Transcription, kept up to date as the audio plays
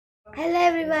Hello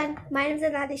everyone, my name is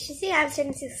Anadishisi. I am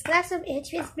studying 6th class from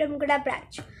AHPS Brahmagada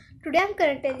branch. Today I am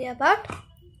going to tell you about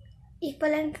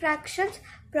equivalent fractions,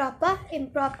 proper,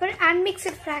 improper and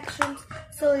mixed fractions.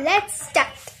 So let's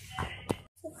start.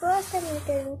 So first I am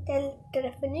going to tell the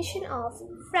definition of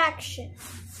fraction.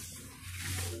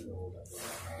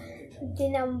 The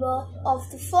number of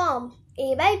the form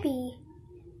a by b,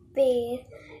 where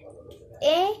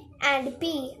a and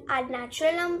b are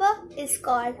natural number, is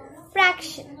called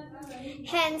fraction.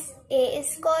 Hence, a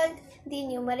is called the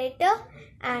numerator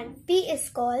and b is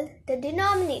called the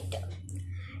denominator.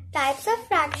 Types of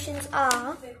fractions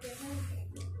are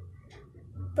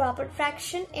proper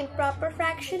fraction, improper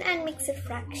fraction and mixed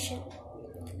fraction.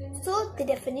 So, the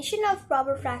definition of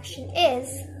proper fraction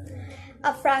is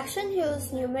a fraction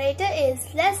whose numerator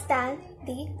is less than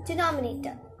the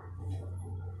denominator.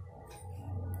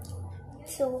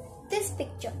 So, this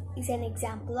picture is an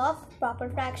example of proper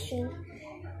fraction.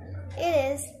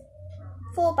 It is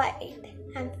 4 by 8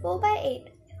 and 4 by 8,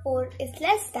 4 is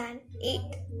less than 8.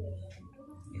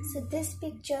 So this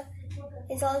picture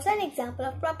is also an example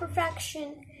of proper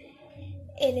fraction.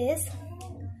 It is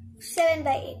 7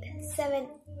 by 8, 7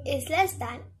 is less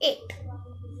than 8.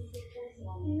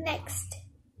 Next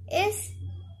is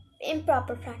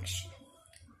improper fraction.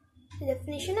 The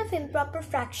definition of improper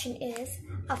fraction is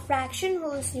a fraction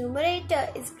whose numerator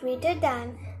is greater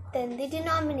than the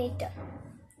denominator.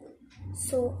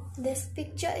 So this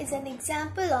picture is an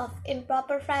example of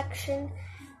improper fraction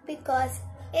because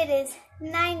it is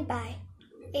 9 by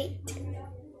 8.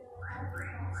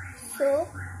 So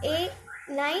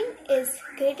 9 is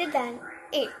greater than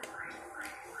 8.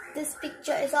 This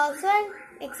picture is also an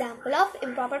example of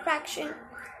improper fraction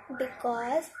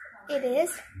because it is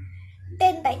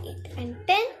 10 by 8 and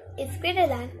 10 is greater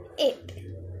than 8.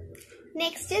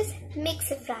 Next is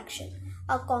mixed fraction.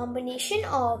 A combination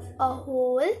of a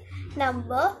whole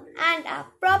number and a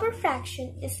proper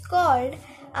fraction is called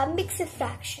a mixed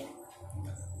fraction.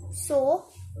 So,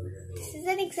 this is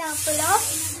an example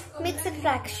of mixed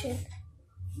fraction.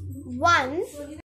 1